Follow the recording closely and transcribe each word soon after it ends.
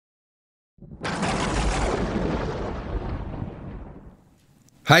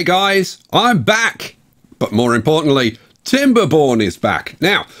Hey guys, I'm back! But more importantly, Timberborn is back.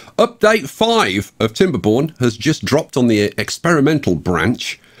 Now, update 5 of Timberborn has just dropped on the experimental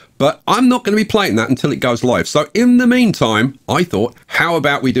branch, but I'm not going to be playing that until it goes live. So in the meantime, I thought, how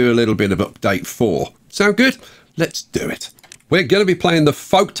about we do a little bit of update 4? Sound good? Let's do it. We're going to be playing the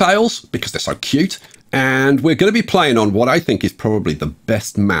folktales because they're so cute, and we're going to be playing on what I think is probably the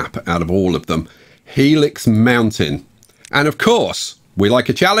best map out of all of them, Helix Mountain. And of course, we like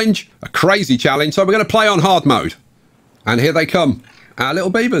a challenge, a crazy challenge, so we're going to play on hard mode. And here they come, our little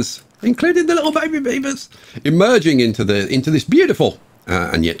beavers, including the little baby beavers, emerging into this beautiful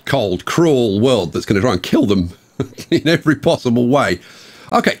and yet cold, cruel world that's going to try and kill them in every possible way.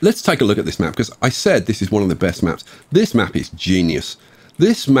 Okay, let's take a look at this map, because I said this is one of the best maps. This map is genius.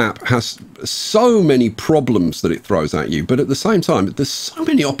 This map has so many problems that it throws at you, but at the same time, there's so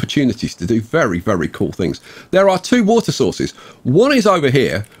many opportunities to do very, very cool things. There are 2 water sources. One is over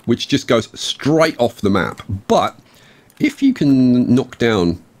here, which just goes straight off the map. But if you can knock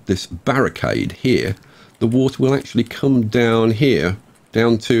down this barricade here, the water will actually come down here,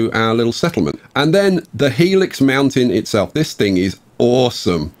 down to our little settlement. And then the Helix Mountain itself, this thing is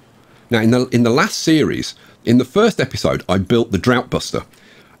awesome. Now, in the last series, in the first episode, I built the Drought Buster.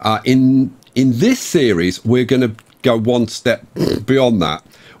 In this series, we're going to go one step beyond that.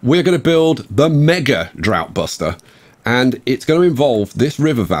 We're going to build the Mega Drought Buster, and it's going to involve this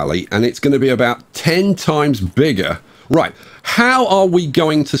river valley, and it's going to be about 10 times bigger. Right, how are we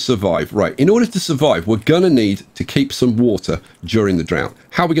going to survive? Right, in order to survive, we're going to need to keep some water during the drought.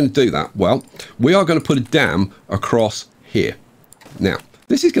 How are we going to do that? Well, we are going to put a dam across here. Now,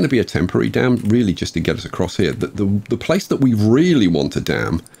 this is going to be a temporary dam, really just to get us across here. The place that we really want a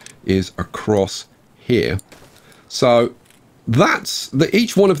dam is across here. So that's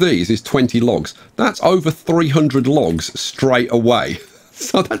each one of these is 20 logs. That's over 300 logs straight away.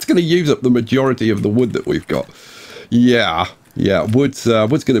 So that's going to use up the majority of the wood that we've got. Yeah, wood's going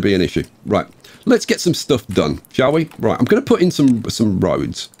to be an issue. Right, let's get some stuff done, shall we? Right, I'm going to put in some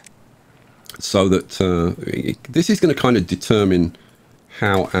roads so that this is going to kind of determine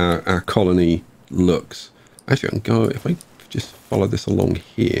how our colony looks. Actually, I can go, if I just follow this along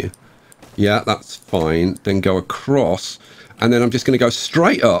here. Yeah, that's fine. Then go across, and then I'm just going to go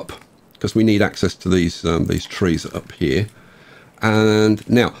straight up because we need access to these trees up here. And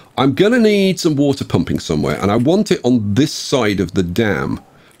now I'm going to need some water pumping somewhere, and I want it on this side of the dam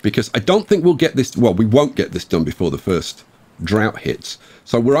because I don't think we'll get this. Well, we won't get this done before the first drought hits.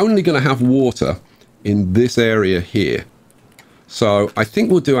 So we're only going to have water in this area here. So I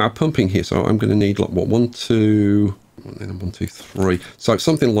think we'll do our pumping here. So I'm going to need like what, 1, 2, 3. So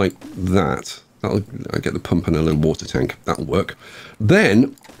something like that. I'll get the pump and a little water tank. That'll work.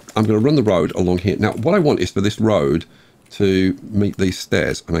 Then I'm going to run the road along here. Now what I want is for this road to meet these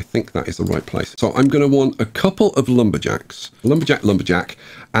stairs, and I think that is the right place. So I'm going to want a couple of lumberjacks, lumberjack,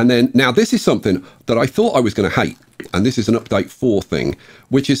 and then now this is something that I thought I was going to hate, and this is an update 4 thing,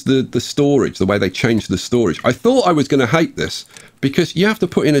 which is the storage, the way they changed the storage. I thought I was going to hate this because you have to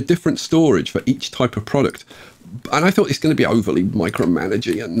put in a different storage for each type of product, and I thought it's going to be overly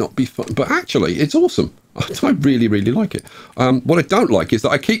micromanaging and not be fun, but actually it's awesome. I really, really like it. What I don't like is that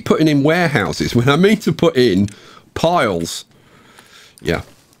I keep putting in warehouses when I mean to put in piles. Yeah,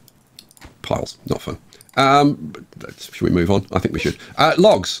 piles, not fun. Should we move on? I think we should.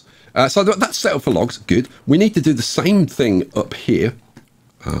 Logs. So that's set up for logs. Good. We need to do the same thing up here.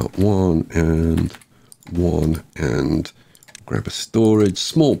 1 and 1, and grab a storage,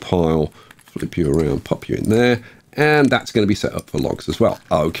 small pile, flip you around, pop you in there, and that's going to be set up for logs as well.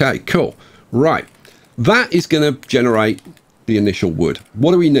 Okay, cool. Right. That is going to generate the initial wood.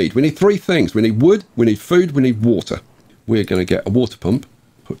 What do we need? We need 3 things. We need wood, we need food, we need water. We're going to get a water pump,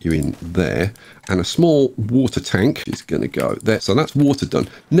 put you in there, and a small water tank is going to go there. So that's water done.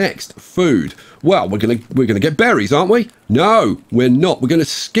 Next, food. Well, we're going to get berries, aren't we? No, we're not. We're going to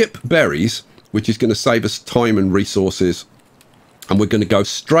skip berries, which is going to save us time and resources, and we're going to go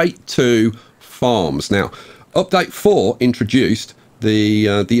straight to farms. Now, update 4 introduced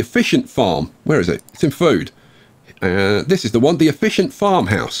the efficient farm. Where is it? It's in food. This is the one, the efficient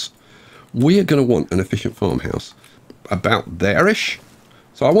farmhouse. We are going to want an efficient farmhouse about there-ish.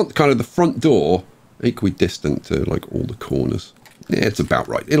 So I want kind of the front door equidistant to like all the corners. Yeah, it's about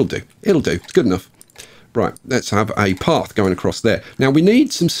right. It'll do. It'll do. It's good enough. Right, let's have a path going across there. Now we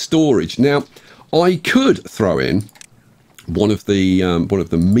need some storage. Now I could throw in one of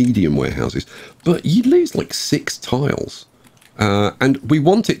the medium warehouses, but you'd lose like 6 tiles. And we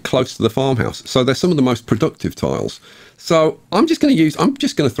want it close to the farmhouse, so they're some of the most productive tiles. So I'm just going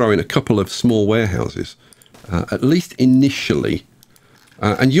to throw in a couple of small warehouses, at least initially,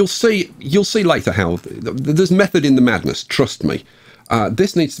 And you'll see later how there's method in the madness. Trust me.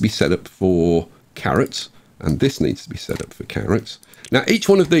 This needs to be set up for carrots, and this needs to be set up for carrots. Now, each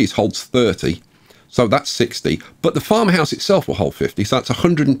one of these holds 30, so that's 60. But the farmhouse itself will hold 50, so that's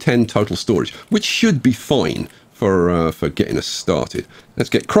 110 total storage, which should be fine for getting us started. Let's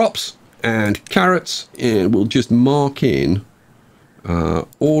get crops and carrots, and we'll just mark in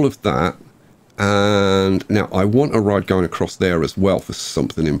all of that. And now I want a road going across there as well for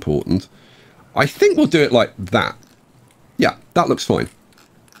something important. I think we'll do it like that. Yeah, that looks fine.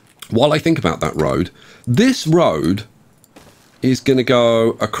 While I think about that road, this road is going to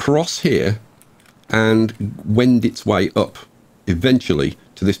go across here and wend its way up eventually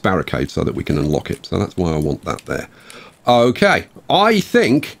to this barricade so that we can unlock it. So that's why I want that there. Okay, I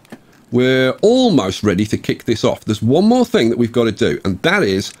think we're almost ready to kick this off. There's one more thing that we've got to do, and that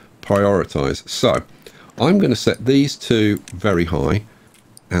is prioritize. So I'm going to set these two very high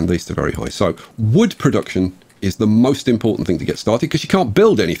and these two very high. So wood production is the most important thing to get started, because you can't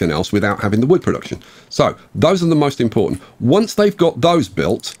build anything else without having the wood production. So those are the most important. Once they've got those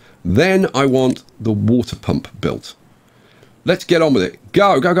built, then I want the water pump built. Let's get on with it.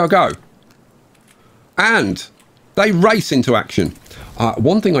 Go, go, go, go. And they race into action.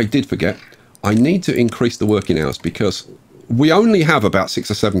 One thing I did forget, I need to increase the working hours, because we only have about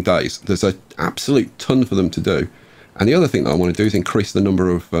 6 or 7 days. There's an absolute ton for them to do. And the other thing that I want to do is increase the number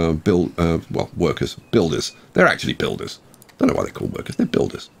of workers, builders. They're actually builders. Don't know why they're called workers. They're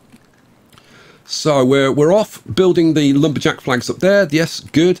builders. So we're off building the lumberjack flags up there. Yes,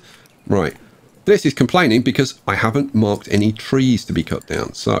 good. Right. This is complaining because I haven't marked any trees to be cut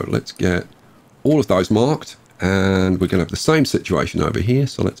down. So let's get all of those marked. And we're going to have the same situation over here.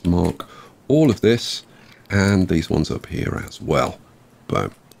 So let's mark all of this and these ones up here as well.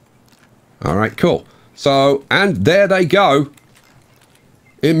 Boom. All right, cool. So, and there they go.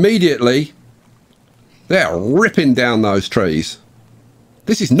 Immediately, they're ripping down those trees.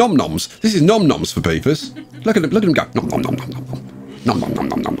 This is nom-noms. This is nom-noms for beavers. Look at them go. Nom-nom-nom-nom-nom-nom.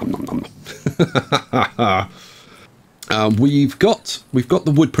 Nom-nom-nom-nom-nom-nom-nom-nom. We've got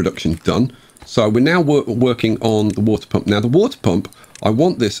the wood production done. So we're now working on the water pump. Now, the water pump, I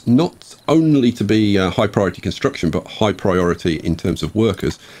want this not only to be high priority construction, but high priority in terms of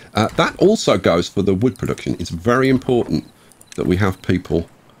workers. That also goes for the wood production. It's very important that we have people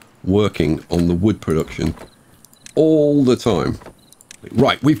working on the wood production all the time.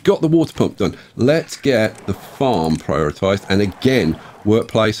 Right, we've got the water pump done. Let's get the farm prioritized. And again,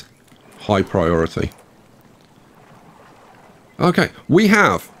 workplace, high priority. Okay, we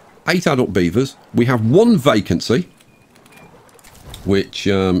have 8 adult beavers. We have 1 vacancy, which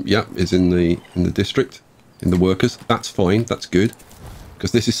yeah, is in the district, in the workers. That's fine. That's good,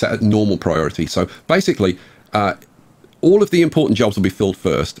 because this is set at normal priority. So basically, all of the important jobs will be filled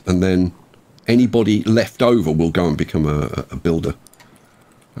first, and then anybody left over will go and become a builder.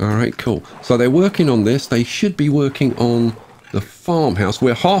 All right, cool. So they're working on this. They should be working on the farmhouse.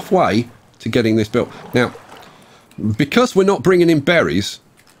 We're halfway to getting this built. Now, because we're not bringing in berries,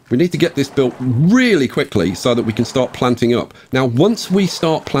 we need to get this built really quickly so that we can start planting up. Now, once we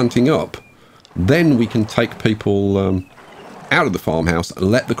start planting up, then we can take people out of the farmhouse and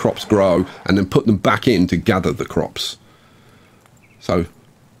let the crops grow and then put them back in to gather the crops. So,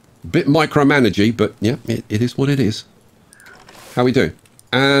 a bit micromanagey, but yeah, it is what it is. How we do?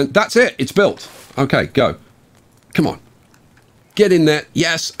 And that's it. It's built. Okay, go. Come on. Get in there.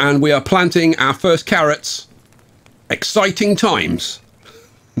 Yes, and we are planting our first carrots. Exciting times.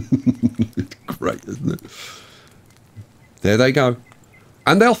 It's great, isn't it? There they go.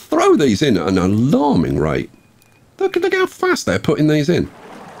 And they'll throw these in at an alarming rate. Look how fast they're putting these in.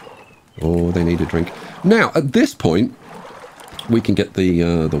 Oh, they need a drink. Now, at this point, we can get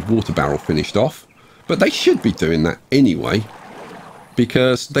the water barrel finished off. But they should be doing that anyway,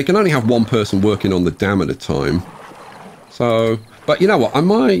 because they can only have 1 person working on the dam at a time. So, but you know what? I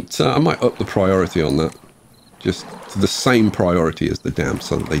might up the priority on that. Just to the same priority as the dam,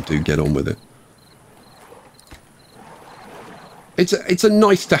 so that they do get on with it. It's a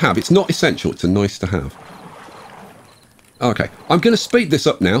nice to have. It's not essential. It's a nice to have. Okay, I'm going to speed this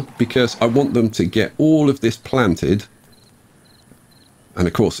up now because I want them to get all of this planted. And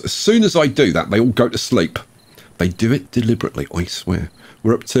of course, as soon as I do that, they all go to sleep. They do it deliberately, I swear.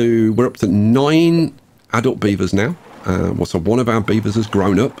 We're up to 9 adult beavers now. So one of our beavers has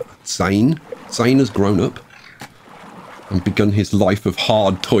grown up. Zane has grown up and begun his life of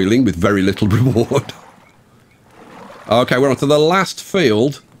hard toiling with very little reward. Okay, we're on to the last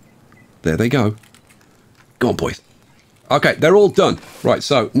field. There they go. Go on, boys. Okay, they're all done. Right,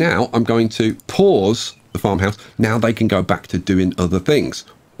 so now I'm going to pause the farmhouse. Now they can go back to doing other things.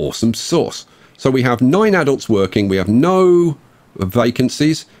 Awesome sauce. So we have 9 adults working, we have no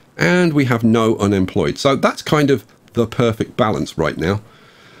vacancies, and we have no unemployed. So that's kind of the perfect balance right now.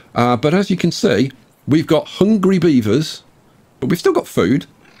 But as you can see, we've got hungry beavers, but we've still got food.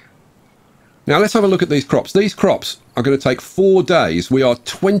 Now let's have a look at these crops. These crops are going to take 4 days. We are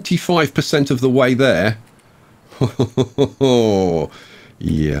 25% of the way there.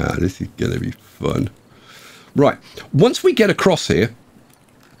 Yeah, this is going to be fun. Right, once we get across here,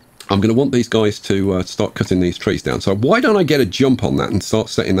 I'm going to want these guys to start cutting these trees down. So why don't I get a jump on that and start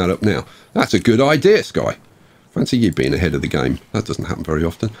setting that up now? That's a good idea, Sky. Fancy you being ahead of the game. That doesn't happen very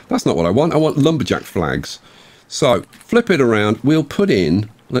often. That's not what I want. I want lumberjack flags. So flip it around. We'll put in,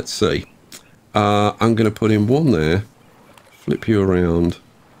 let's see. I'm going to put in one there. Flip you around.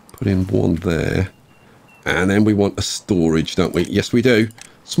 Put in one there. And then we want a storage, don't we? Yes, we do.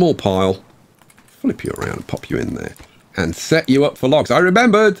 Small pile. Flip you around, pop you in there. And set you up for logs. I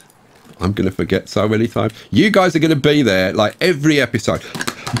remembered. I'm going to forget so many times. You guys are going to be there like every episode.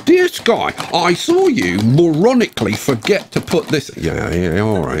 Dear Sky, I saw you moronically forget to put this... Yeah,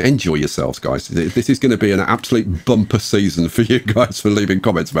 all right. Enjoy yourselves, guys. This is going to be an absolute bumper season for you guys for leaving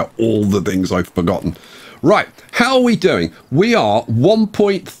comments about all the things I've forgotten. Right, how are we doing? We are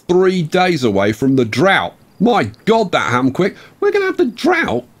 1.3 days away from the drought. My God, that happened quick. We're going to have the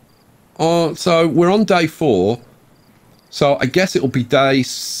drought. So we're on day 4. So I guess it'll be day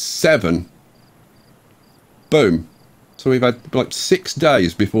 7. Boom. So we've had like 6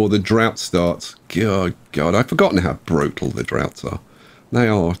 days before the drought starts. God, I've forgotten how brutal the droughts are. They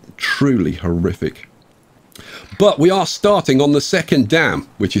are truly horrific. But we are starting on the 2nd dam,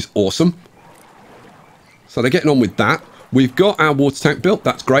 which is awesome. So they're getting on with that. We've got our water tank built.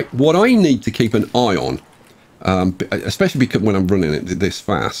 That's great. What I need to keep an eye on, especially because when I'm running it this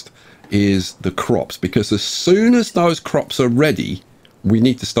fast, is the crops. Because as soon as those crops are ready, we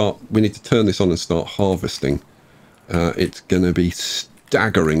need to turn this on and start harvesting. It's going to be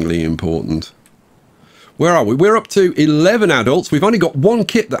staggeringly important. Where are we? We're up to 11 adults. We've only got 1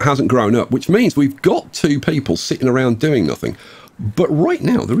 kit that hasn't grown up, which means we've got 2 people sitting around doing nothing. But right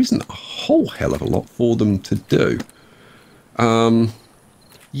now, there isn't a whole hell of a lot for them to do.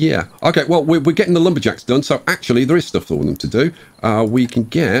 Yeah. Okay, well, we're getting the lumberjacks done, so actually there is stuff for them to do. We can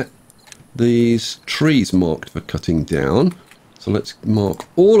get these trees marked for cutting down. So let's mark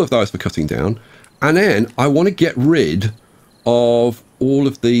all of those for cutting down. And then I want to get rid of all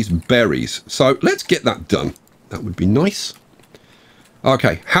of these berries. So let's get that done. That would be nice.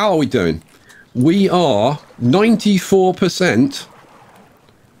 Okay, how are we doing? We are 94%.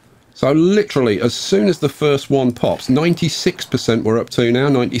 So literally, as soon as the first one pops, 96% we're up to now,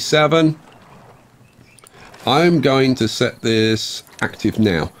 97. I'm going to set this active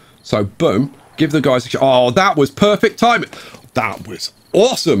now. So boom, give the guys a shot. Oh, that was perfect timing. That was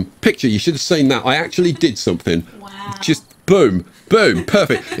awesome. Picture, you should have seen that. I actually did something. Wow. Just boom, boom,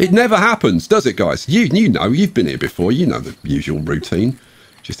 perfect. It never happens, does it, guys? You know, you've been here before. You know the usual routine.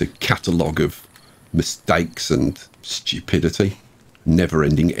 Just a catalogue of mistakes and stupidity.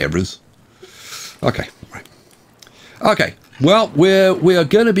 Never-ending errors. Okay, right. Okay, well, we are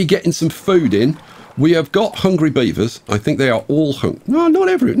going to be getting some food in. We have got hungry beavers. I think they are all hungry. No, not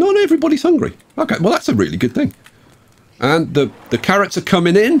everybody's hungry. Okay, well, that's a really good thing. And the carrots are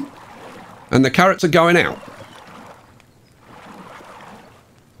coming in, and the carrots are going out.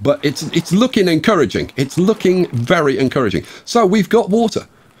 But it's looking encouraging. It's looking very encouraging. So we've got water.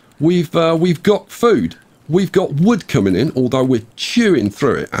 We've got food. We've got wood coming in, although we're chewing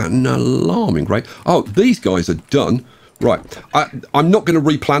through it at an alarming rate. Oh, these guys are done. Right, I'm not going to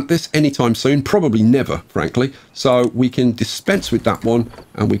replant this anytime soon. Probably never, frankly. So we can dispense with that one,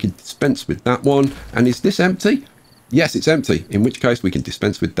 and we can dispense with that one. And is this empty? Yes, it's empty. In which case, we can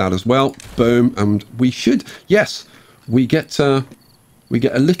dispense with that as well. Boom, and we should. Yes, we get a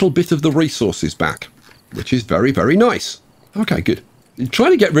little bit of the resources back, which is very, very nice. Okay, good.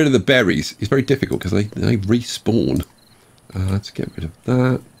 Trying to get rid of the berries is very difficult because they respawn. Let's get rid of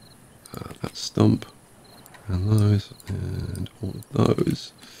that. That stump. And those. And all of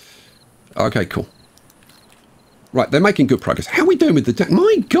those. Okay, cool. Right, they're making good progress. How are we doing with the deck?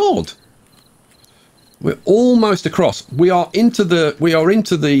 My God! We're almost across. We are into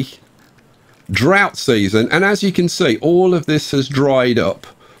the drought season. And as you can see, all of this has dried up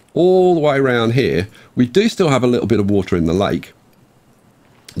all the way around here. We do still have a little bit of water in the lake.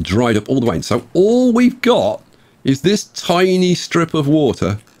 Dried up all the way in. So all we've got is this tiny strip of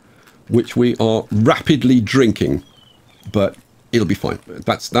water, which we are rapidly drinking, but it'll be fine.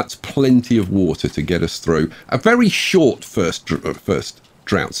 That's plenty of water to get us through a very short first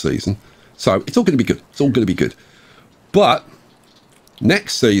drought season. So it's all going to be good. It's all going to be good. But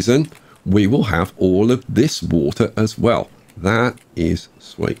next season, we will have all of this water as well. That is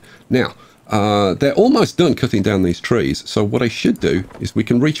sweet. Now, they're almost done cutting down these trees. So what I should do is we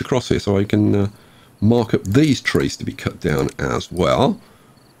can reach across here so I can mark up these trees to be cut down as well.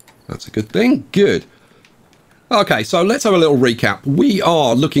 That's a good thing. Good. Okay, so let's have a little recap. We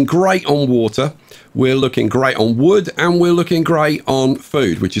are looking great on water. We're looking great on wood, and we're looking great on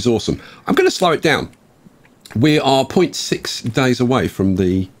food, which is awesome. I'm going to slow it down. We are 0.6 days away from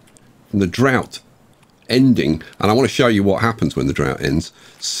the drought ending, and I want to show you what happens when the drought ends.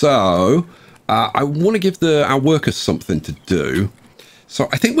 So I want to give our workers something to do. So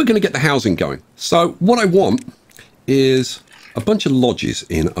I think we're going to get the housing going. So what I want is a bunch of lodges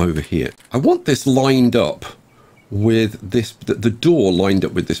in over here. I want this lined up with this, the door lined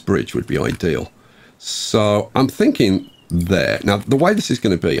up with this bridge would be ideal. So I'm thinking there. Now, the way this is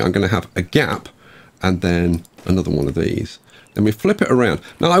going to be, I'm going to have a gap and then another one of these. Then we flip it around.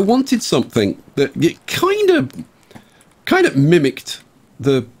 Now, I wanted something that it kind of mimicked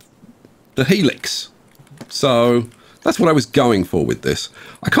the Helix. So that's what I was going for with this.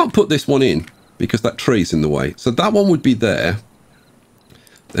 I can't put this one in because that tree's in the way. So that one would be there.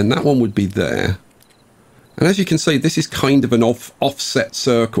 Then that one would be there. And as you can see, this is kind of an offset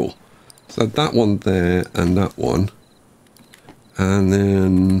circle. So that one there and that one. And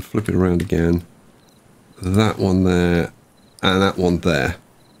then flip it around again. That one there and that one there.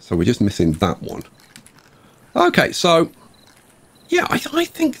 So we're just missing that one. Okay, so yeah, I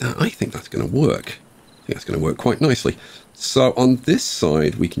think that's going to work. I think that's going to work quite nicely. So on this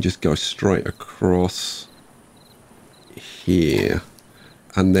side, we can just go straight across here.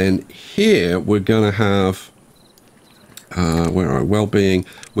 And then here we're going to have, where are we? Well-being.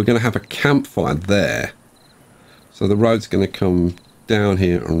 We're going to have a campfire there. So the road's going to come down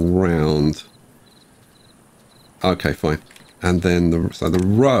here and round. Okay, fine. And then so the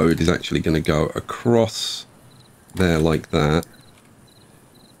road is actually going to go across there like that.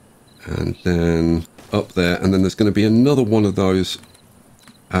 And then up there. And then there's going to be another one of those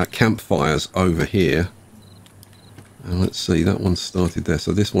campfires over here. And let's see, that one started there.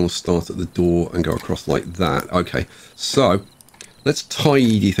 So this one will start at the door and go across like that. Okay, so let's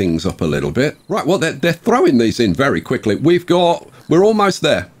tidy things up a little bit. Right, well, they're throwing these in very quickly. We're almost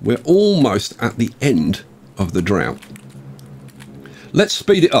there. We're almost at the end of the drought. Let's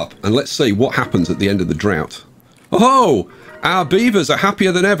speed it up and let's see what happens at the end of the drought. Oh, our beavers are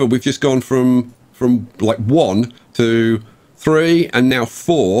happier than ever. We've just gone from like 1 to 3 and now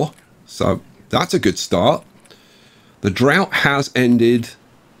 4. So that's a good start. The drought has ended.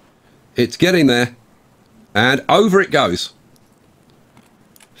 It's getting there. And over it goes.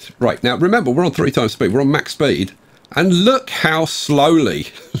 Right, now remember, we're on 3 times speed. We're on max speed. And look how slowly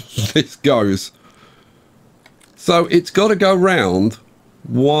this goes. So it's got to go round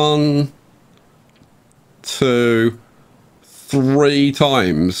 1, 2, 3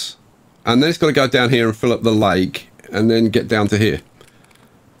 times. And then it's got to go down here and fill up the lake. And then get down to here.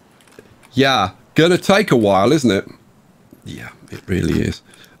 Yeah, gonna take a while, isn't it? Yeah, it really is.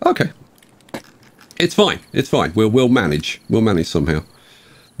 Okay. It's fine. It's fine. We'll manage. We'll manage somehow.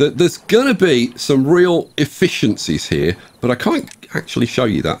 There's going to be some real efficiencies here, but I can't actually show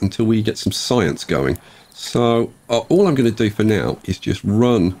you that until we get some science going. So all I'm going to do for now is just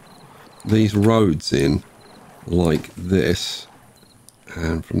run these roads in like this.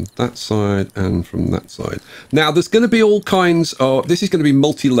 And from that side and from that side. Now, there's going to be all kinds of... This is going to be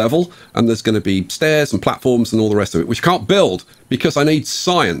multi-level, and there's going to be stairs and platforms and all the rest of it, which I can't build because I need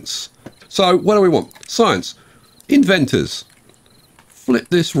science. So, what do we want? Science. Inventors. Flip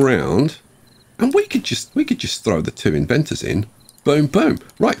this round, and we could just throw the 2 inventors in. Boom, boom.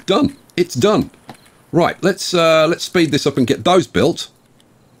 Right, done. It's done. Right, let's speed this up and get those built.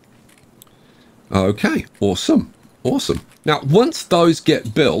 Okay, awesome. Awesome. Now, once those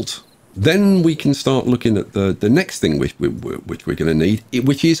get built, then we can start looking at the next thing which we're going to need,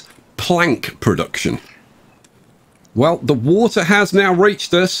 which is plank production. Well, the water has now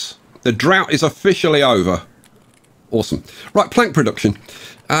reached us. The drought is officially over. Awesome. Right, plank production.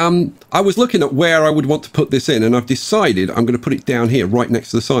 I was looking at where I would want to put this in, and I've decided I'm going to put it down here right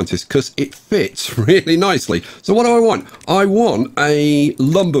next to the scientist because it fits really nicely. So what do I want? I want a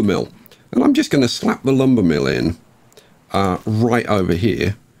lumber mill. And I'm just going to slap the lumber mill in. Right over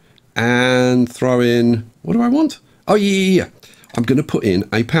here and throw in, what do I want? Oh yeah, I'm going to put in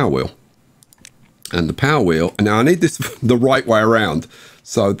a power wheel, and the power wheel, now I need this the right way around,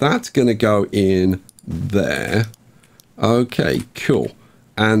 so that's going to go in there. Okay, cool.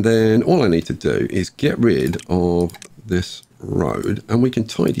 And then all I need to do is get rid of this road, and we can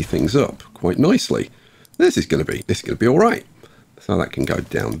tidy things up quite nicely. This is going to be all right. So that can go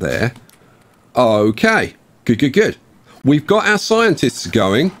down there. Okay, good. We've got our scientists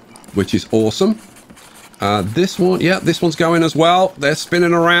going, which is awesome. This one, yeah, this one's going as well. They're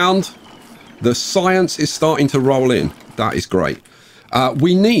spinning around. The science is starting to roll in. That is great.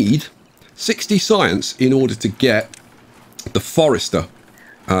 We need 60 science in order to get the forester,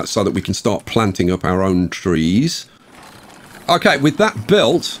 so that we can start planting up our own trees. Okay, with that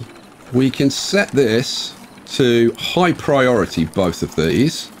built, we can set this to high priority, both of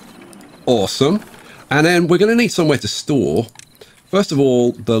these. Awesome. And then we're going to need somewhere to store, first of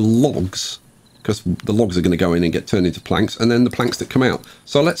all, the logs, because the logs are going to go in and get turned into planks, and then the planks that come out.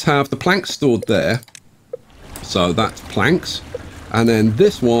 So let's have the planks stored there. So that's planks. And then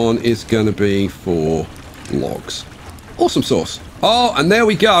this one is going to be for logs. Awesome sauce. Oh, and there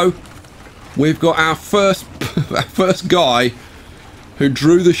we go. We've got our first guy who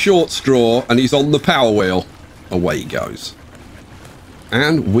drew the short straw, and he's on the power wheel. Away he goes.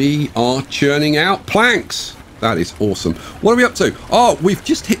 And we are churning out planks. That is awesome. What are we up to? Oh, we've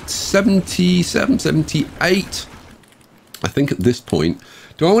just hit 77, 78. I think at this point.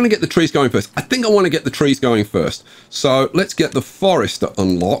 Do I want to get the trees going first? I think I want to get the trees going first. So let's get the forester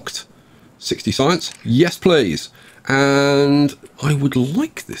unlocked. 60 science. Yes, please. And I would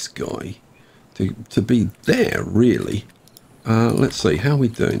like this guy to be there, really. Let's see, how are we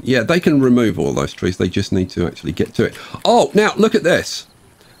doing? Yeah, they can remove all those trees. They just need to actually get to it. Oh, now look at this.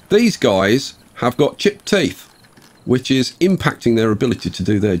 These guys have got chipped teeth, which is impacting their ability to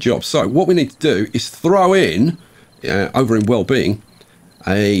do their job. So what we need to do is throw in, over in well-being,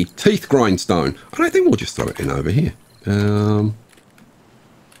 a teeth grindstone. And I think we'll just throw it in over here. Am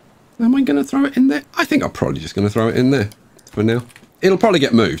I going to throw it in there? I think I'm probably just going to throw it in there for now. It'll probably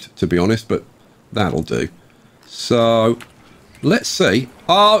get moved, to be honest, but that'll do. So let's see.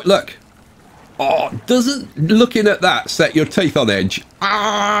 Oh, look. Oh, doesn't looking at that set your teeth on edge?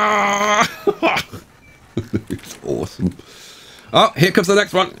 Ah! It's awesome. Oh, here comes the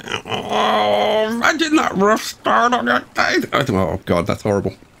next one. Oh, imagine that rough start on your teeth. Oh, God, that's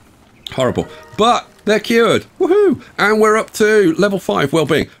horrible. Horrible. But they're cured. Woohoo! And we're up to level 5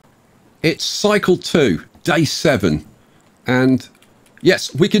 well-being. It's cycle 2, day 7. And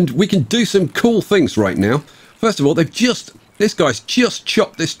yes, we can do some cool things right now. First of all, this guy's just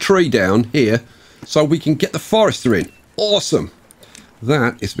chopped this tree down here so we can get the forester in. Awesome.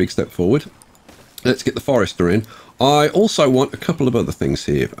 That is a big step forward. Let's get the forester in. I also want a couple of other things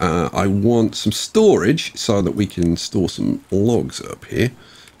here. I want some storage so that we can store some logs up here.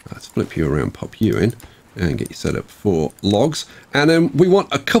 Let's flip you around, pop you in, and get you set up for logs. And then we want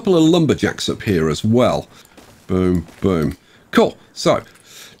a couple of lumberjacks up here as well. Boom, boom. Cool. So,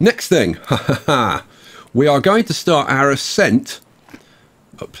 next thing. We are going to start our ascent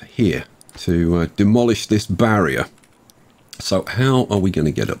up here to demolish this barrier. So how are we going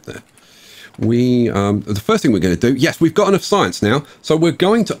to get up there? The first thing we're going to do, yes, we've got enough science now, so we're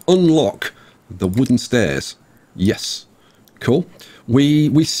going to unlock the wooden stairs. Yes, cool.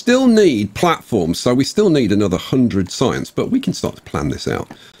 We still need platforms, so we still need another 100 science, but we can start to plan this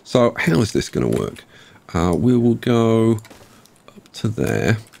out. So how is this going to work? We will go up to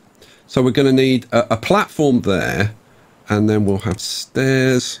there. So we're going to need a platform there, and then we'll have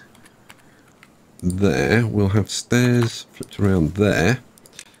stairs there. We'll have stairs flipped around there.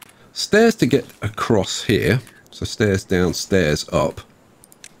 Stairs to get across here. So stairs down, stairs up.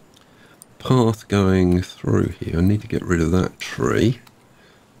 Path going through here. I need to get rid of that tree.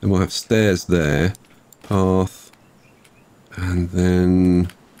 Then we'll have stairs there. Path. And then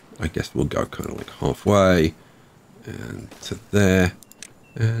I guess we'll go kind of like halfway. And to there.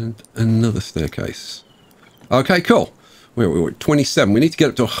 And another staircase. Okay, cool. We're at 27. We need to get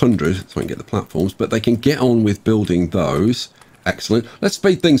up to 100 so we can get the platforms. But they can get on with building those. Excellent. Let's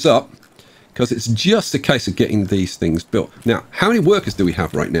speed things up because it's just a case of getting these things built. Now, how many workers do we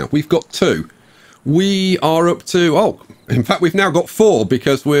have right now? We've got 2. We are up to, oh, in fact, we've now got 4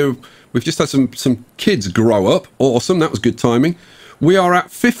 because we've just had some kids grow up. Awesome. That was good timing. We are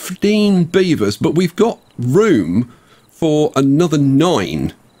at 15 beavers, but we've got room for another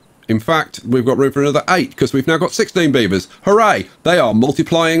 9. In fact, we've got room for another 8 because we've now got 16 beavers. Hooray! They are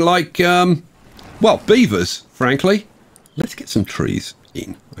multiplying like, well, beavers, frankly. Let's get some trees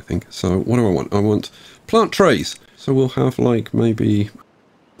in, I think. So what do I want? I want plant trees. So we'll have like maybe...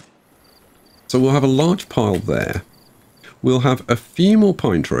 So we'll have a large pile there. We'll have a few more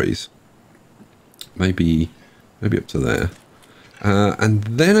pine trees. Maybe up to there. And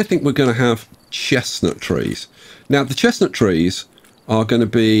then I think we're going to have chestnut trees. Now, the chestnut trees are going to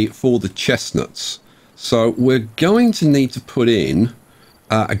be for the chestnuts. So we're going to need to put in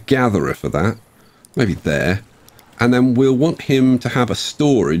a gatherer for that. Maybe there. And then we'll want him to have a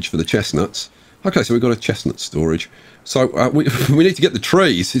storage for the chestnuts. Okay, so we've got a chestnut storage. So we need to get the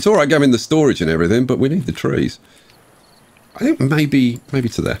trees. It's all right having the storage and everything, but we need the trees. I think maybe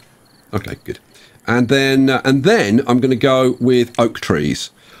to there. Okay, good. And then I'm going to go with oak trees.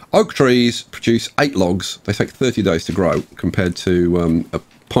 Oak trees produce 8 logs. They take 30 days to grow, compared to a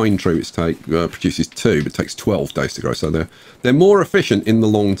pine tree which produces 2, but takes 12 days to grow. So they're more efficient in the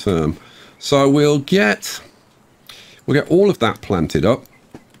long term. So we'll get all of that planted up,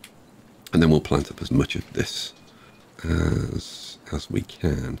 and then we'll plant up as much of this as we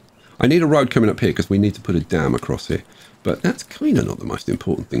can. I need a road coming up here because we need to put a dam across here. But that's kind of not the most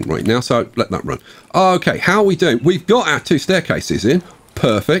important thing right now, so let that run. Okay, how are we doing? We've got our 2 staircases in.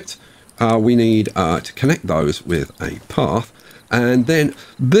 Perfect. We need to connect those with a path. And then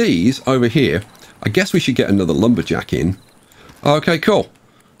these over here, I guess we should get another lumberjack in. Okay, cool.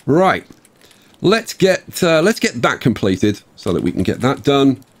 Right. Let's get that completed so that we can get that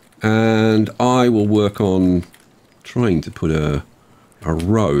done. And I will work on trying to put a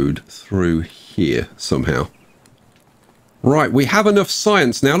road through here somehow. Right, we have enough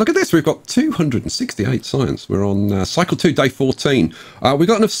science now. Look at this, we've got 268 science. We're on cycle 2, day 14. We've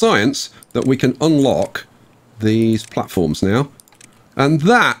got enough science that we can unlock these platforms now. And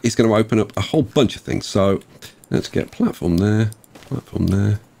that is going to open up a whole bunch of things. So let's get platform there, one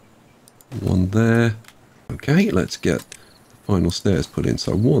there. Okay, let's get the final stairs put in.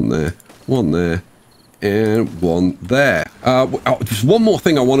 So one there, and one there. There's one more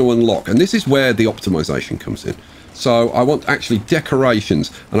thing I want to unlock, and this is where the optimization comes in. So I want actually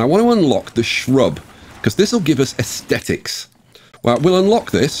decorations, and I want to unlock the shrub, because this will give us aesthetics. Well, we'll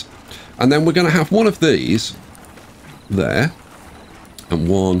unlock this, and then we're going to have one of these there, and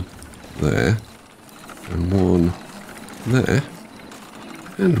one there, and one there,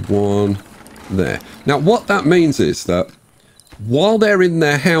 and one there. Now, what that means is that while they're in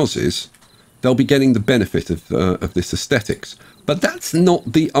their houses, they'll be getting the benefit of this aesthetics. But that's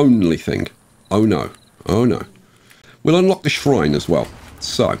not the only thing. Oh no. Oh no. We'll unlock the shrine as well.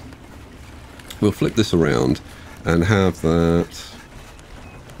 So we'll flip this around and have that.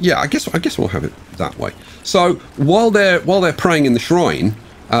 Yeah, I guess we'll have it that way. So while they're praying in the shrine,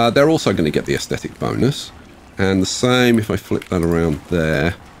 they're also going to get the aesthetic bonus. And the same if I flip that around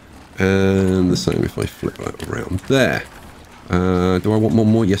there, and the same if I flip that around there. Do I want one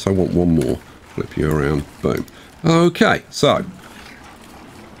more? Yes, I want one more. Flip you around. Boom. Okay, so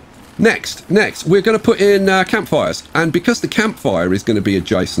next, we're going to put in campfires. And because the campfire is going to be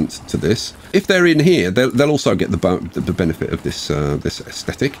adjacent to this, if they're in here, they'll also get the benefit of this this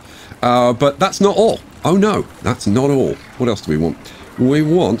aesthetic. But that's not all. Oh no, that's not all. What else do we want? We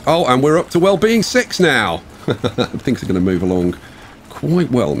want... Oh, and we're up to well-being 6 now. Things are going to move along quite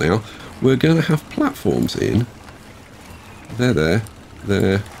well now. We're going to have platforms in. There,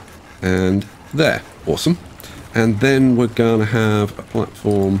 and there. Awesome. And then we're going to have a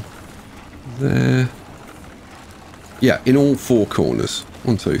platform there. Yeah, in all 4 corners.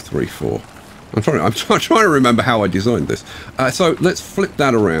 1, 2, 3, 4. I'm trying to remember how I designed this. So let's flip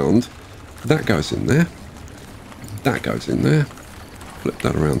that around. That goes in there. That goes in there. Flip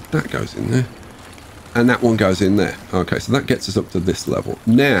that around. That goes in there. And that one goes in there. Okay, so that gets us up to this level.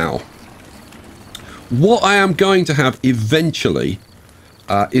 Now, what I am going to have eventually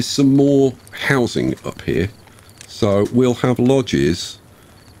is some more housing up here. So we'll have lodges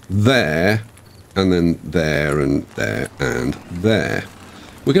there, and then there, and there, and there.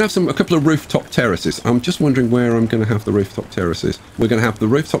 We're going to have a couple of rooftop terraces. I'm just wondering where I'm going to have the rooftop terraces. We're going to have the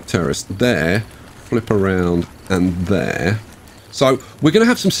rooftop terrace there, flip around, and there. So we're going to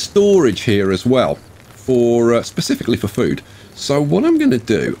have some storage here as well, for specifically for food. So what I'm going to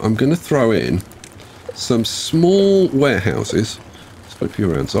do, I'm going to throw in some small warehouses. Let's flip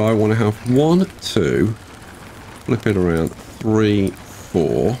you around. So I want to have 1, 2, flip it around, 3,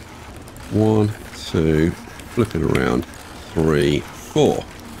 4. 1, 2, flip it around, 3, 4.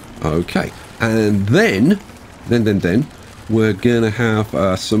 Okay, and then we're going to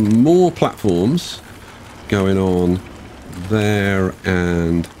have some more platforms going on there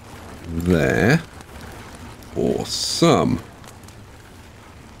and there. Awesome.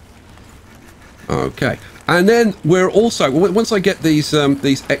 Okay, and then we're also, once I get these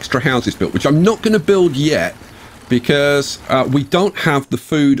extra houses built, which I'm not going to build yet, because we don't have the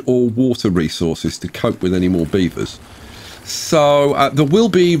food or water resources to cope with any more beavers. So there will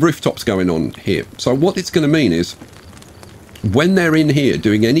be rooftops going on here. So what it's going to mean is, when they're in here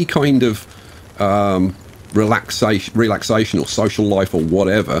doing any kind of relaxation or social life or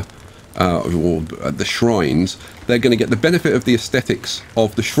whatever, or at the shrines, they're going to get the benefit of the aesthetics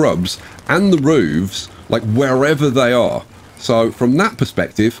of the shrubs and the roofs, like wherever they are. So from that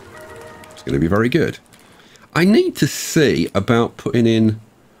perspective, it's going to be very good. I need to see about putting in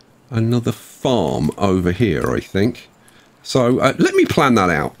another farm over here, I think. So let me plan that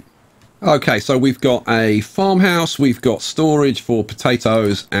out. Okay, so we've got a farmhouse, we've got storage for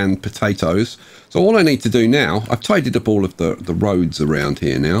potatoes and potatoes. So all I need to do now, I've tidied up all of the roads around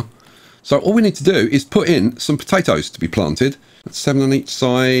here now. So all we need to do is put in some potatoes to be planted. That's 7 on each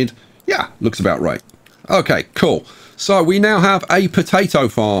side. Yeah, looks about right. Okay, cool. So we now have a potato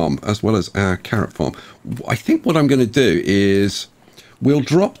farm as well as our carrot farm. I think what I'm going to do is we'll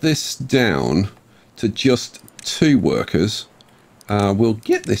drop this down to just 2 workers. We'll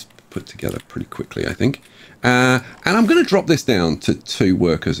get this put together pretty quickly, I think. And I'm going to drop this down to 2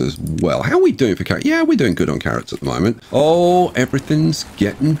 workers as well. How are we doing for carrots? Yeah, we're doing good on carrots at the moment. Oh, everything's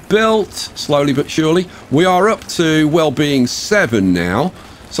getting built slowly but surely. We are up to well-being 7 now.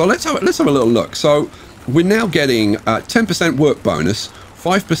 So let's have a little look. So we're now getting 10% work bonus,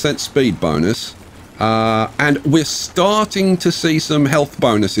 5% speed bonus, and we're starting to see some health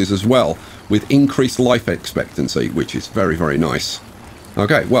bonuses as well with increased life expectancy, which is very, very nice.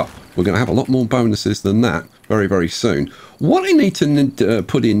 Okay, well, we're going to have a lot more bonuses than that very, very soon. What I need to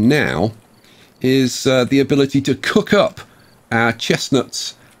put in now is the ability to cook up our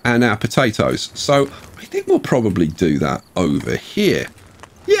chestnuts and our potatoes. So I think we'll probably do that over here.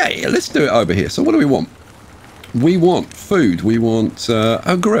 Yeah, let's do it over here. So what do we want? We want food. We want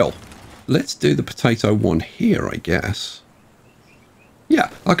a grill. Let's do the potato one here, I guess. Yeah,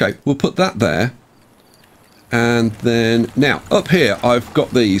 okay, we'll put that there. And then now up here I've got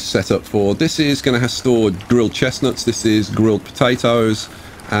these set up for, this is going to have stored grilled chestnuts, this is grilled potatoes,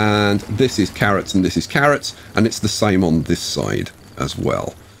 and this is carrots and this is carrots, and it's the same on this side as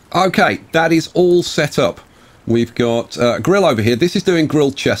well. Okay, that is all set up. We've got a grill over here. This is doing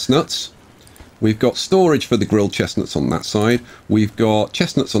grilled chestnuts. We've got storage for the grilled chestnuts on that side. We've got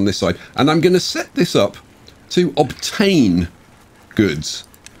chestnuts on this side, and I'm going to set this up to obtain goods.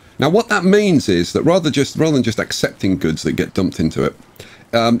 Now, what that means is that rather than just accepting goods that get dumped into it,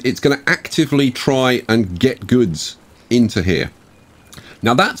 it's going to actively try and get goods into here.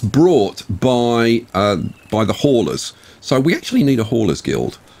 Now, that's brought by the haulers. So we actually need a haulers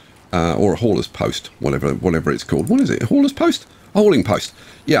guild or a haulers post, whatever it's called. What is it? A haulers post? A hauling post.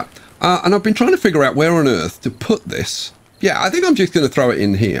 Yeah. And I've been trying to figure out where on earth to put this. Yeah, I think I'm just going to throw it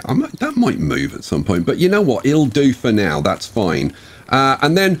in here. That might move at some point, but you know what? It'll do for now. That's fine.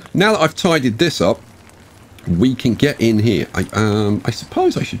 And then, now that I've tidied this up, we can get in here. I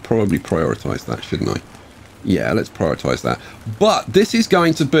suppose I should probably prioritize that, shouldn't I? Yeah, let's prioritize that. But this is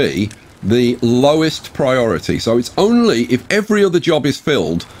going to be the lowest priority. So it's only if every other job is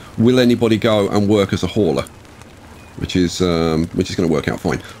filled will anybody go and work as a hauler, which is going to work out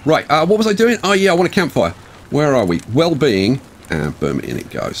fine. Right, what was I doing? Oh, yeah, I want a campfire. Where are we? Well-being, and boom, in it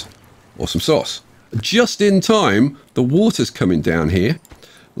goes. Awesome sauce. Just in time, the water's coming down here.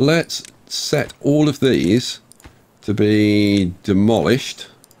 Let's set all of these to be demolished.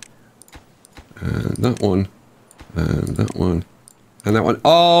 And that one, and that one, and that one.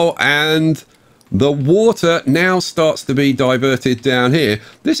 Oh, and the water now starts to be diverted down here.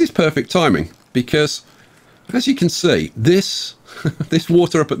 This is perfect timing because, as you can see, this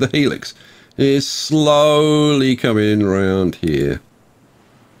water up at the Helix is slowly coming around here.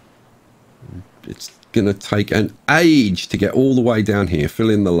 It's going to take an age to get all the way down here, fill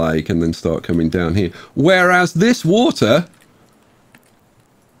in the lake, and then start coming down here. Whereas this water,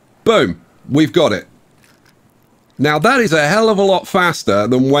 boom, we've got it. Now that is a hell of a lot faster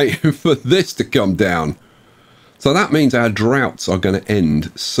than waiting for this to come down. So that means our droughts are going to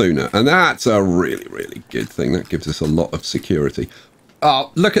end sooner. And that's a really, really good thing. That gives us a lot of security.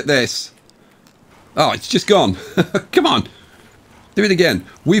 Oh, look at this. Oh, it's just gone. Come on. Do it again.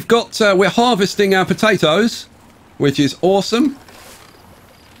 We've got, we're harvesting our potatoes, which is awesome.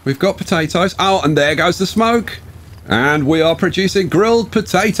 We've got potatoes. Oh, and there goes the smoke. And we are producing grilled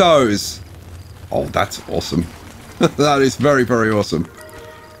potatoes. Oh, that's awesome. That is very, very awesome.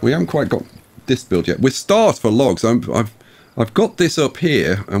 We haven't quite got this build yet. We're starved for logs. I've got this up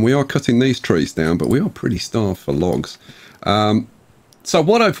here, and we are cutting these trees down, but we are pretty starved for logs. So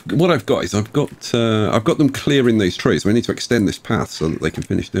what I've got is I've got them clearing these trees. We need to extend this path so that they can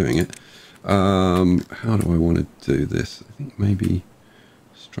finish doing it. How do I want to do this? I think maybe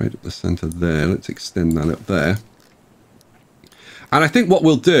straight up the center there. Let's extend that up there. And I think what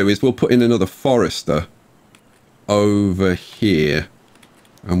we'll do is we'll put in another forester over here.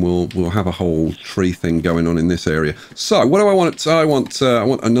 And we'll have a whole tree thing going on in this area. So what do I want? I want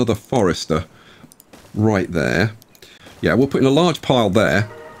another forester right there. Yeah, we'll put in a large pile there.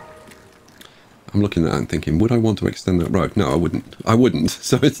 I'm looking at that and thinking, would I want to extend that road? No, I wouldn't. I wouldn't.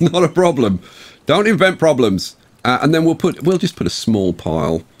 So it's not a problem. Don't invent problems. And then we'll just put a small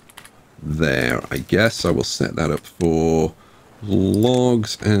pile there, I guess. So we'll set that up for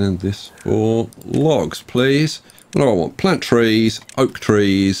logs and this for logs, please. What do I want? Plant trees, oak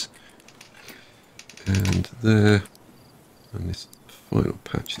trees, and there, and this final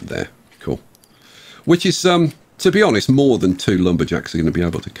patch there. Cool. Which is, to be honest, more than 2 lumberjacks are going to be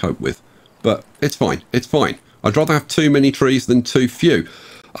able to cope with. But it's fine. It's fine. I'd rather have too many trees than too few.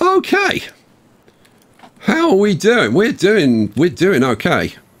 Okay. How are we doing? We're doing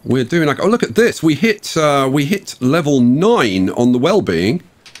okay. We're doing okay. Oh, look at this. We hit level 9 on the well-being.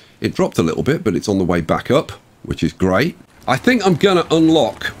 It dropped a little bit, but it's on the way back up, which is great. I think I'm going to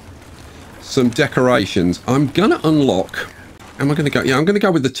unlock some decorations. I'm going to unlock... Am I going to go... Yeah, I'm going to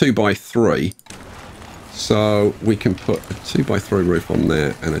go with the 2x3. So we can put a 2x3 roof on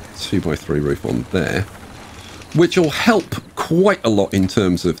there and a 2x3 roof on there, which will help quite a lot in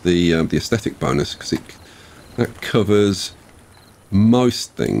terms of the aesthetic bonus, because that covers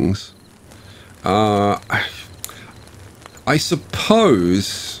most things. I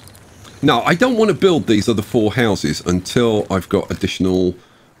suppose... No, I don't want to build these other 4 houses until I've got additional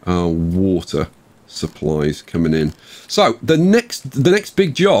water supplies coming in. So the next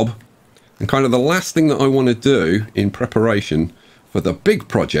big job, and kind of the last thing that I want to do in preparation for the big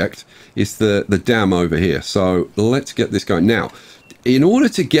project, is the dam over here. So let's get this going. Now, in order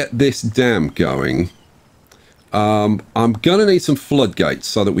to get this dam going, I'm going to need some floodgates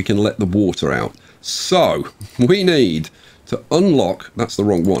so that we can let the water out. So we need to unlock... That's the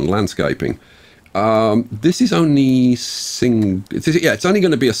wrong one, landscaping. This is only it's only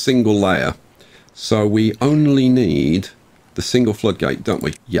going to be a single layer. So we only need the single floodgate, don't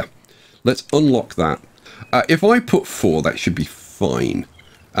we? Yeah. Let's unlock that. If I put 4, that should be fine.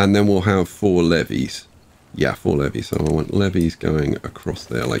 And then we'll have 4 levees. Yeah, 4 levees. So I want levees going across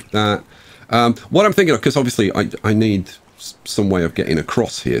there like that. What I'm thinking of, because obviously I need some way of getting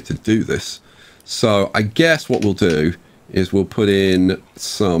across here to do this. So I guess what we'll do is we'll put in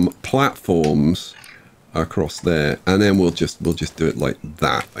some platforms across there. And then we'll just do it like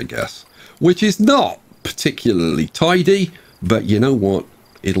that, I guess. Which is not particularly tidy, but you know what?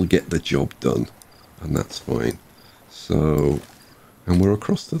 It'll get the job done, and that's fine. So, and we're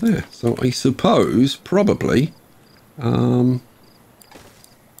across to there. So I suppose probably we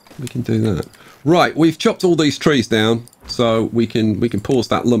can do that. Right, we've chopped all these trees down, so we can pause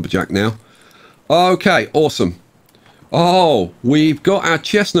that lumberjack now. Okay, awesome. Oh, we've got our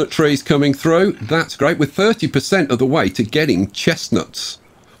chestnut trees coming through. That's great. We're 30% of the way to getting chestnuts.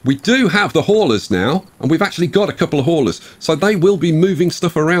 We do have the haulers now, and we've actually got a couple of haulers, so they will be moving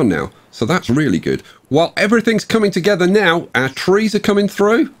stuff around now. So that's really good. While everything's coming together now, our trees are coming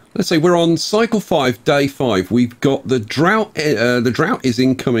through. Let's say we're on cycle 5, day 5. We've got the drought. The drought is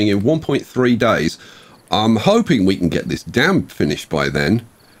incoming in 1.3 days. I'm hoping we can get this dam finished by then,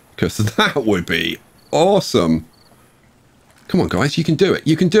 because that would be awesome. Come on, guys, you can do it.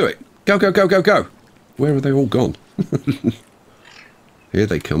 You can do it. Go, go, go, go, go. Where are they all gone? Here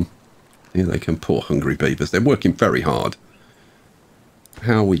they come. Here they come. Poor hungry beavers. They're working very hard.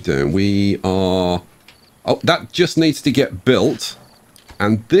 How are we doing? We are... Oh, that just needs to get built.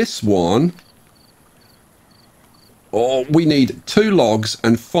 And this one... Oh, we need 2 logs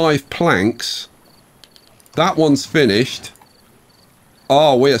and 5 planks. That one's finished.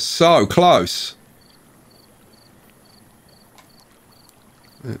 Oh, we are so close.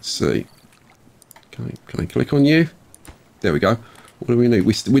 Let's see. Can I click on you? There we go. What do we need?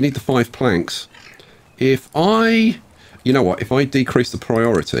 We need the 5 planks. If I... You know what? If I decrease the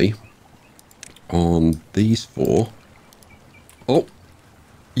priority on these 4... Oh!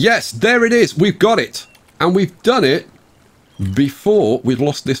 Yes! There it is! We've got it! And we've done it before we've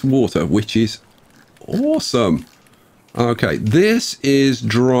lost this water, which is awesome. Okay, this is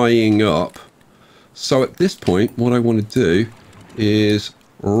drying up. So at this point, what I want to do is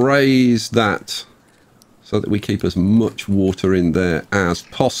raise that so that we keep as much water in there as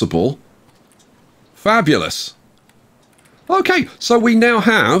possible. Fabulous. Okay, so we now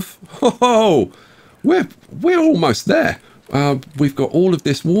have... Oh, we're almost there. We've got all of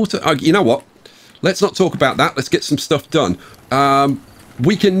this water. You know what? Let's not talk about that. Let's get some stuff done.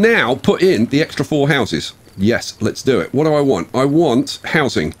 We can now put in the extra 4 houses. Yes, let's do it. What do I want? I want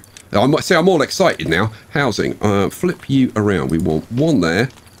housing. I might say I'm all excited now. Housing. Flip you around. We want 1 there.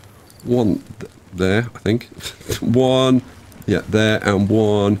 1 there, I think. 1 Yeah, there and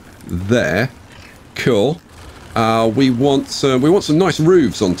one there. Cool. We want some nice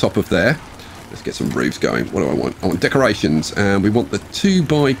roofs on top of there. Let's get some roofs going. What do I want? I want decorations, and we want the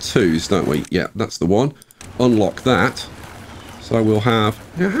 2x2s, don't we? Yeah, that's the one. Unlock that. So we'll have.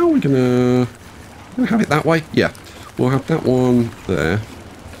 Now, how are we gonna have it that way? Yeah, we'll have that one there.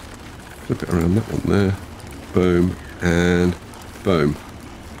 Flip it around. That one there. Boom and boom.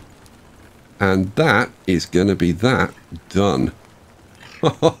 And that is gonna be that done.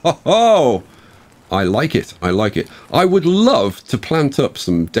 Oh. I like it. I like it. I would love to plant up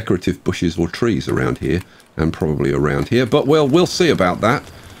some decorative bushes or trees around here, and probably around here, but we'll see about that.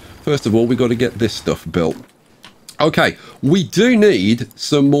 First of all, we've got to get this stuff built. Okay, we do need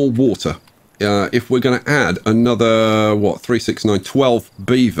some more water. If we're going to add another, what, 3, 6, 9, 12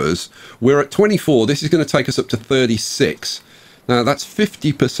 beavers. We're at 24. This is going to take us up to 36. Now, that's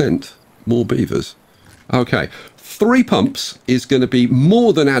 50% more beavers. Okay. 3 pumps is going to be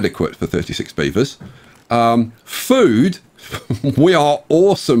more than adequate for 36 beavers. Food, we are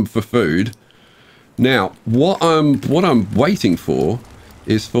awesome for food. Now, what I'm waiting for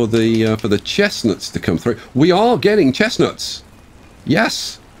is for the chestnuts to come through. We are getting chestnuts,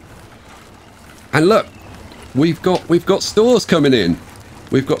 yes. And look, we've got stores coming in.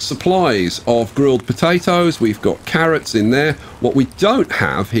 We've got supplies of grilled potatoes. We've got carrots in there. What we don't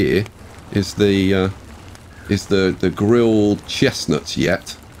have here is the grilled chestnuts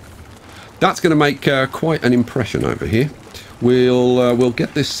yet. That's going to make quite an impression over here. We'll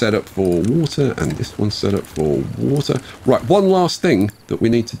get this set up for water, and this one set up for water. Right, one last thing that we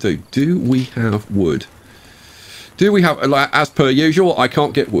need to do. Do we have wood? Do we have, as per usual, I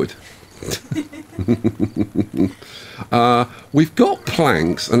can't get wood. We've got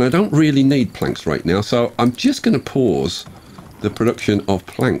planks, and I don't really need planks right now, so I'm just going to pause the production of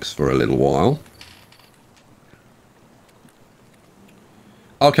planks for a little while.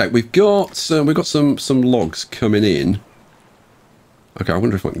 Okay, we've got some logs coming in. Okay, I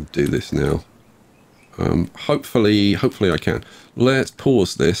wonder if I can do this now. Hopefully I can. Let's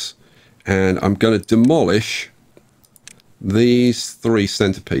pause this, and I'm going to demolish these 3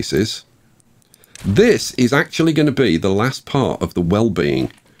 centerpieces. This is actually going to be the last part of the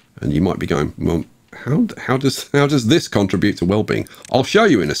well-being, and you might be going, well, how does this contribute to well-being? I'll show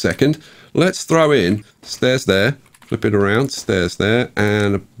you in a second. Let's throw in stairs there. Flip it around, stairs there,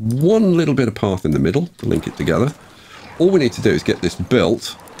 and one little bit of path in the middle to link it together. All we need to do is get this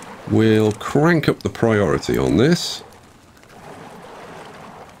built. We'll crank up the priority on this.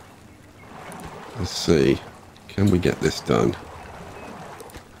 Let's see. Can we get this done?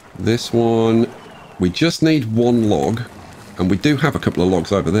 This one, we just need 1 log, and we do have a couple of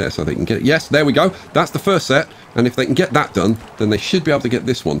logs over there, so they can get it. Yes, there we go. That's the first set, and if they can get that done, then they should be able to get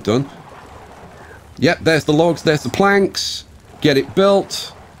this one done. Yep, there's the logs, there's the planks. Get it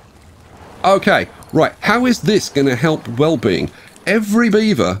built. Okay, right. How is this going to help well-being? Every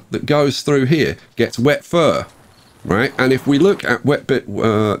beaver that goes through here gets wet fur, right? And if we look at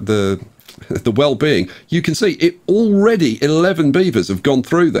the well-being, you can see it already 11 beavers have gone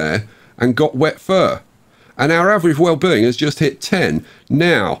through there and got wet fur. And our average well-being has just hit 10.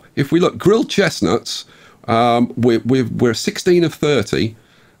 Now, if we look, grilled chestnuts, we're 16 of 30.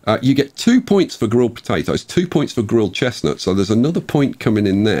 You get 2 points for grilled potatoes, 2 points for grilled chestnuts. So there's another point coming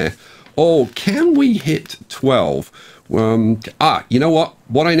in there. Oh, can we hit 12? You know what?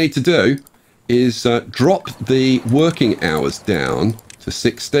 What I need to do is drop the working hours down to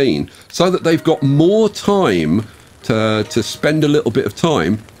 16 so that they've got more time to spend a little bit of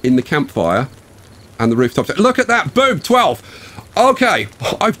time in the campfire and the rooftops. Look at that. Boom, 12. Okay,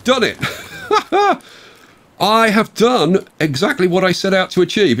 I've done it. I have done exactly what I set out to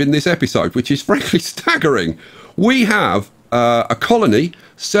achieve in this episode, which is frankly staggering. We have a colony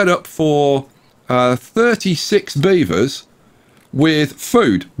set up for 36 beavers with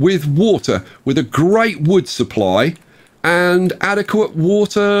food, with water, with a great wood supply and adequate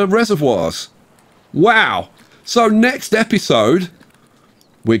water reservoirs. Wow. So next episode,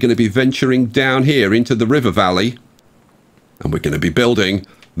 we're going to be venturing down here into the river valley, and we're going to be building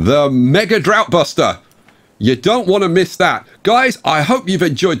the Mega Drought Buster. You don't want to miss that. Guys, I hope you've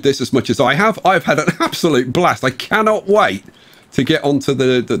enjoyed this as much as I have. I've had an absolute blast. I cannot wait to get onto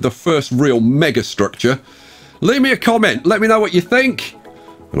the first real mega structure. Leave me a comment. Let me know what you think,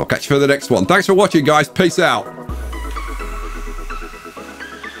 and I'll catch you for the next one. Thanks for watching, guys. Peace out.